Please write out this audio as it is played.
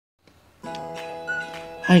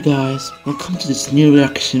Hi guys, welcome to this new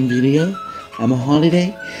reaction video. I'm on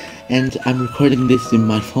holiday and I'm recording this in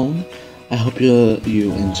my phone. I hope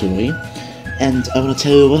you enjoy. And I want to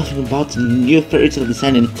tell you one thing about the new fairytale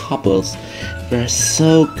design in couples. They're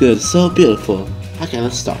so good, so beautiful. Okay,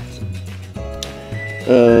 let's start.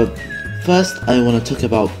 First I want to talk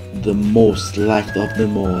about the most liked of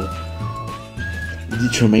them all. The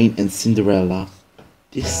Tremaine and Cinderella.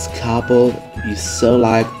 This couple is so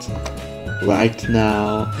liked right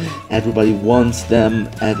now. Everybody wants them.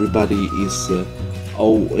 Everybody is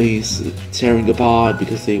always tearing apart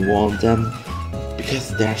because they want them,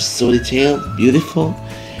 because they're so detailed, beautiful.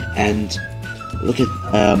 And look at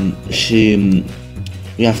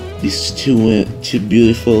we have these two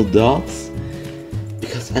beautiful dogs,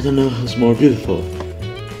 because I don't know who's more beautiful.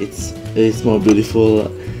 It's more beautiful,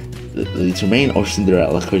 the Tremaine or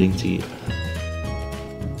Cinderella, according to you.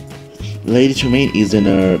 Lady Tremaine is in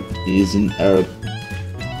her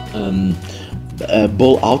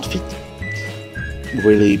ball outfit.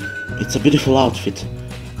 Really, it's a beautiful outfit.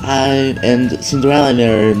 And Cinderella in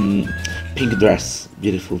her pink dress,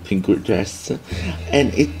 beautiful pink dress,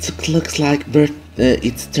 and it looks like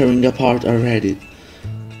it's tearing apart already.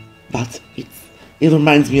 But it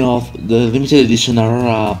reminds me of the limited edition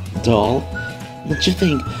Aurora doll, don't you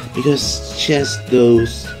think? Because she has the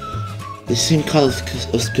same color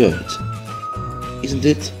skirt. Isn't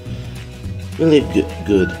it? Really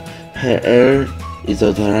good. Her hair is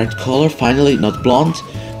of the right color, finally, not blonde,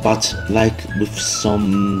 but like with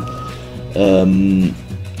some I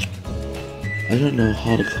don't know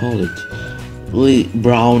how to call it. Really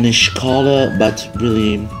brownish color, but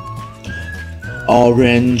really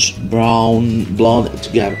orange, brown, blonde all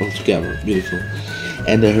together, beautiful.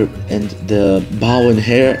 And the bow in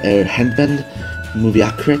her handband, movie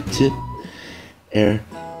accurate too. Her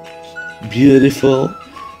beautiful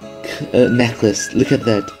necklace, look at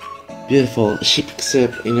that, beautiful. She picks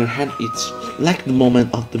up in her hand, it's like the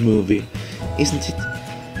moment of the movie, isn't it?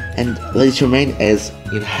 And Lady Tremaine has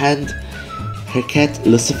in hand her cat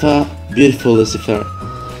Lucifer, beautiful Lucifer.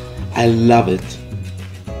 I love it.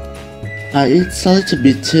 It's a little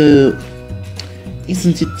bit too,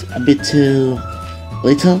 isn't it a bit too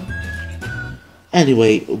little?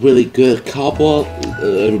 Anyway, really good couple,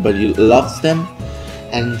 everybody loves them,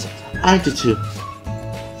 and I do too.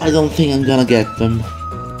 I don't think I'm gonna get them.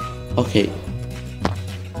 Okay.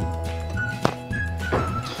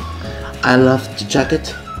 I love the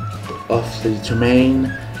jacket of the Tremaine,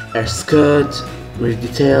 her skirt, really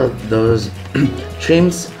detailed, those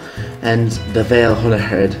trims, and the veil on her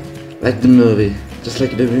head. Like the movie, just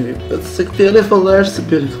like the movie. It's so beautiful, they're so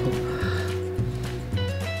beautiful.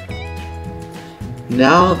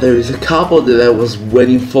 Now there is a couple that I was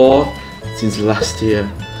waiting for since last year.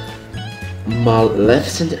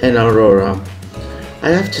 Maleficent and Aurora. I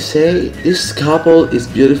have to say, this couple is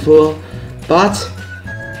beautiful, but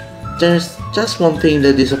there's just one thing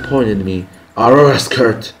that disappointed me. Aurora's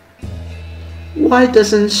skirt. Why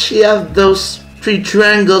doesn't she have those 3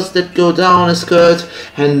 triangles that go down a skirt,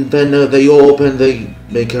 and then they open, they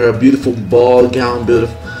make her a beautiful ball gown,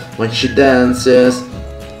 beautiful when she dances?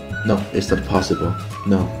 No, it's not possible.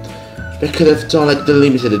 No. They could have done like the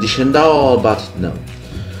limited edition doll, but no.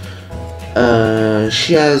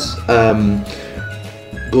 She has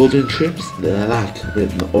golden trims that I like,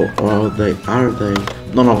 or are they?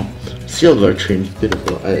 No, silver trims,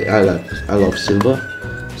 beautiful. I love silver,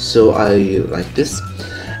 so I like this.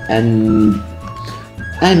 And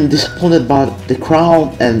I'm disappointed about the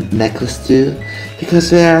crown and necklace too, because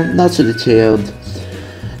they are not so detailed,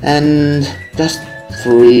 and just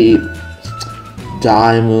 3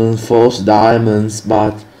 diamonds, false diamonds,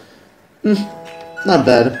 but not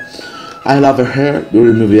bad. I love her hair,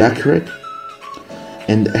 really movie accurate,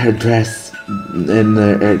 and her dress, and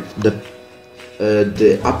the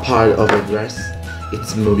up part of her dress,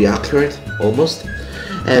 it's movie accurate almost,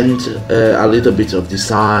 and a little bit of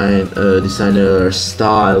designer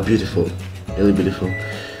style, beautiful, really beautiful.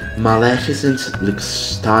 Maleficent looks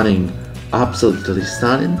stunning, absolutely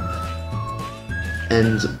stunning,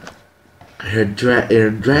 and her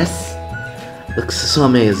dress looks so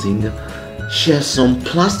amazing. She has some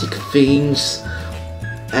plastic things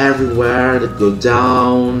everywhere that go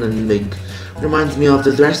down and reminds me of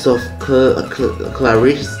the dress of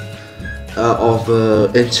Clarice of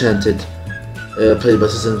Enchanted, played by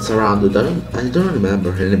Susan Sarandon. I don't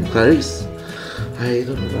remember her name. Clarice. I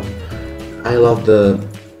don't remember. I love the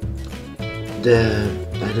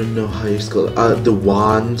I don't know how it's called. The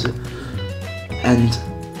wand and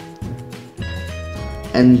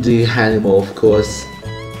the animal, of course.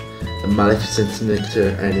 A Maleficent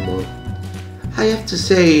nectar animal. I have to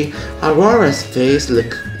say, Aurora's face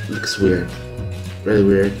looks weird, really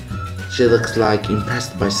weird. She looks like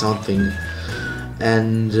impressed by something,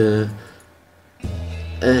 and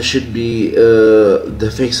should be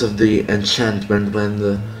the face of the enchantment when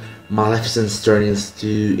the maleficent turns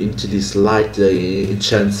into this light that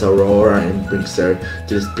enchants Aurora and brings her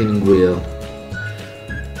to the spinning wheel.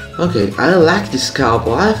 Okay, I like this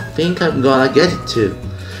scalpel. I think I'm gonna get it too.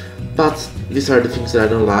 But these are the things that I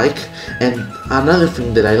don't like, and another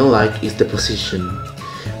thing that I don't like is the position.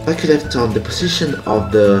 I could have done the position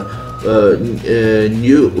of the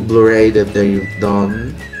new Blu-ray that they've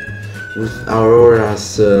done with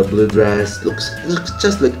Aurora's blue dress. Looks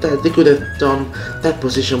just like that. They could have done that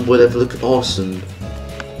position, would have looked awesome.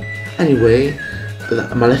 Anyway,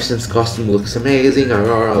 Maleficent's costume looks amazing.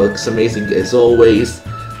 Aurora looks amazing as always.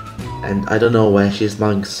 And I don't know why she's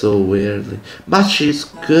smiling so weirdly, but she's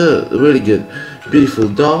good, really good. Beautiful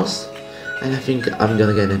dolls, and I think I'm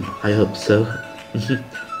gonna get it. I hope so.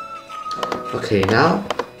 Okay, now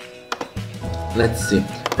let's see.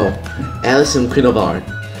 Oh, Alice and Queen of Art.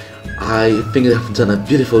 I think they've done a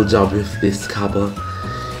beautiful job with this couple.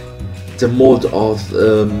 The mold of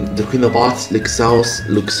the Queen of Art looks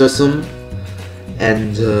awesome,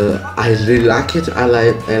 and I really like it. I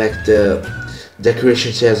like the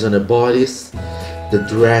decoration she has on her bodies, the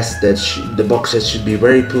dress the box set should be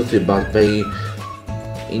very poofy, but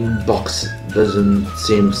in box doesn't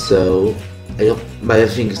seem so. But I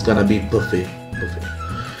think it's gonna be poofy.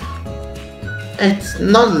 It's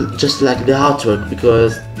not just like the artwork,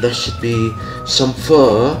 because there should be some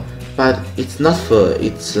fur, but it's not fur.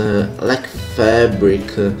 It's like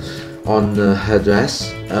fabric on her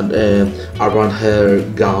dress and around her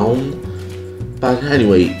gown. But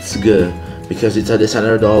anyway, it's good. Because it's a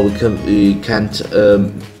designer doll, we can't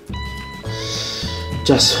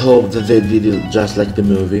just hope that they did it just like the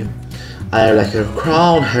movie. I like her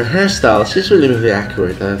crown, her hairstyle. She's really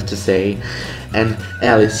accurate, I have to say. And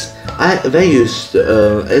Alice, they used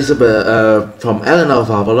Isabel from Eleanor of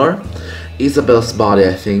Avalor, Isabel's body,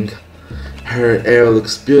 I think. Her hair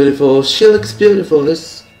looks beautiful. She looks beautiful.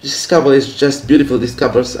 This couple is just beautiful. These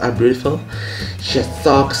couples are beautiful. She has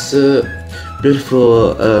socks,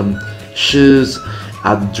 beautiful shoes,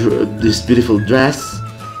 this beautiful dress,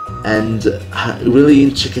 and really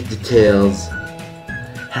intricate details.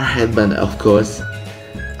 Her headband, of course.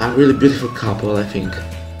 A really beautiful couple, I think.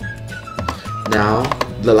 Now,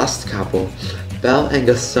 the last couple, Belle and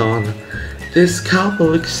Gaston. This couple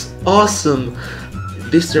looks awesome.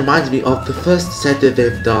 This reminds me of the first set that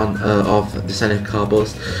they've done of designer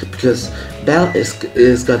couples, because Belle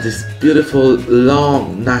is got this beautiful,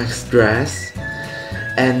 long, nice dress,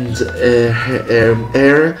 and her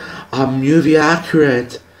hair are movie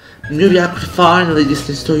accurate. Finally,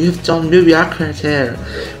 Disneystore, you've done movie accurate hair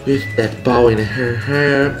with that bow in her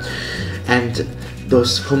hair and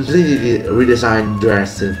those completely redesigned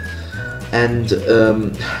dresses, and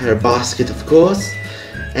her basket, of course.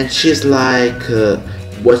 And she's like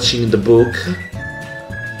watching the book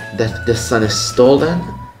that the sun has stolen.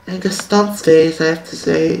 And Gaston's face, I have to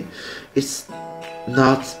say, it's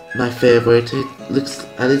not my favorite. It looks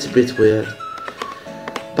a little bit weird.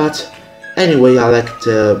 But anyway, I like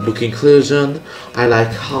the book inclusion. I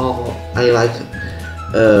like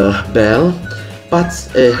Belle, but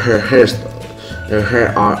her hair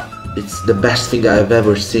it's the best thing I've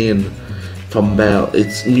ever seen from Belle.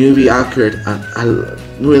 It's movie accurate, and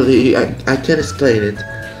I can't explain it.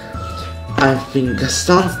 I think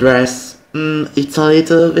Gaston's dress, it's a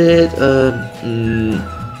little bit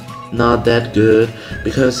not that good,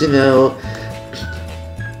 because, you know,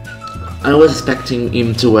 I was expecting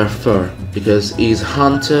him to wear fur, because he's a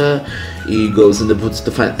hunter. He goes in the woods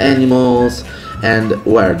to find animals and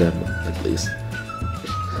wear them, at least.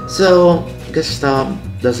 So Gaston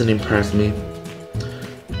doesn't impress me,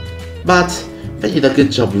 but he did a good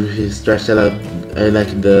job with his dress. I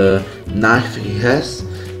like the knife he has,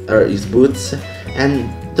 or his boots, and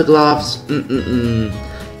the gloves.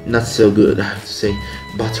 Not so good, I have to say,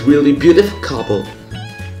 but really beautiful couple.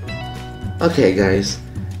 Okay, guys.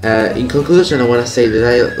 In conclusion, I want to say that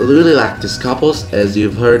I really like these couples, as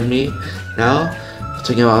you've heard me now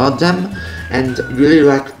talking about them, and really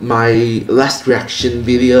like my last reaction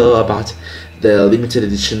video about the limited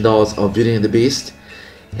edition dolls of Beauty and the Beast.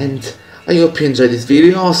 And I hope you enjoyed this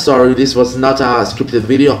video. Sorry, this was not a scripted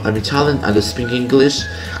video. I'm Italian, I don't speak English.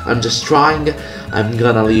 I'm just trying. I'm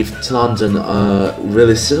gonna leave to London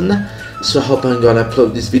really soon, so I hope I'm gonna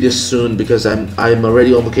upload this video soon, because I'm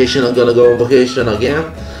already on vacation. I'm gonna go on vacation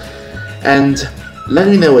again. And let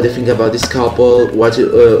me know what you think about this couple, what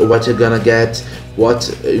you're gonna get, what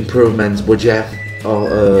improvements would you have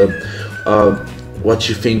what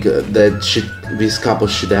you think that this couple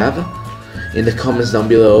should have in the comments down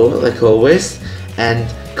below, like always, and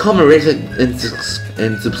comment, rate,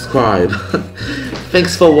 and subscribe.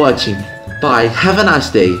 Thanks for watching. Bye. Have a nice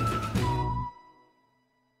day.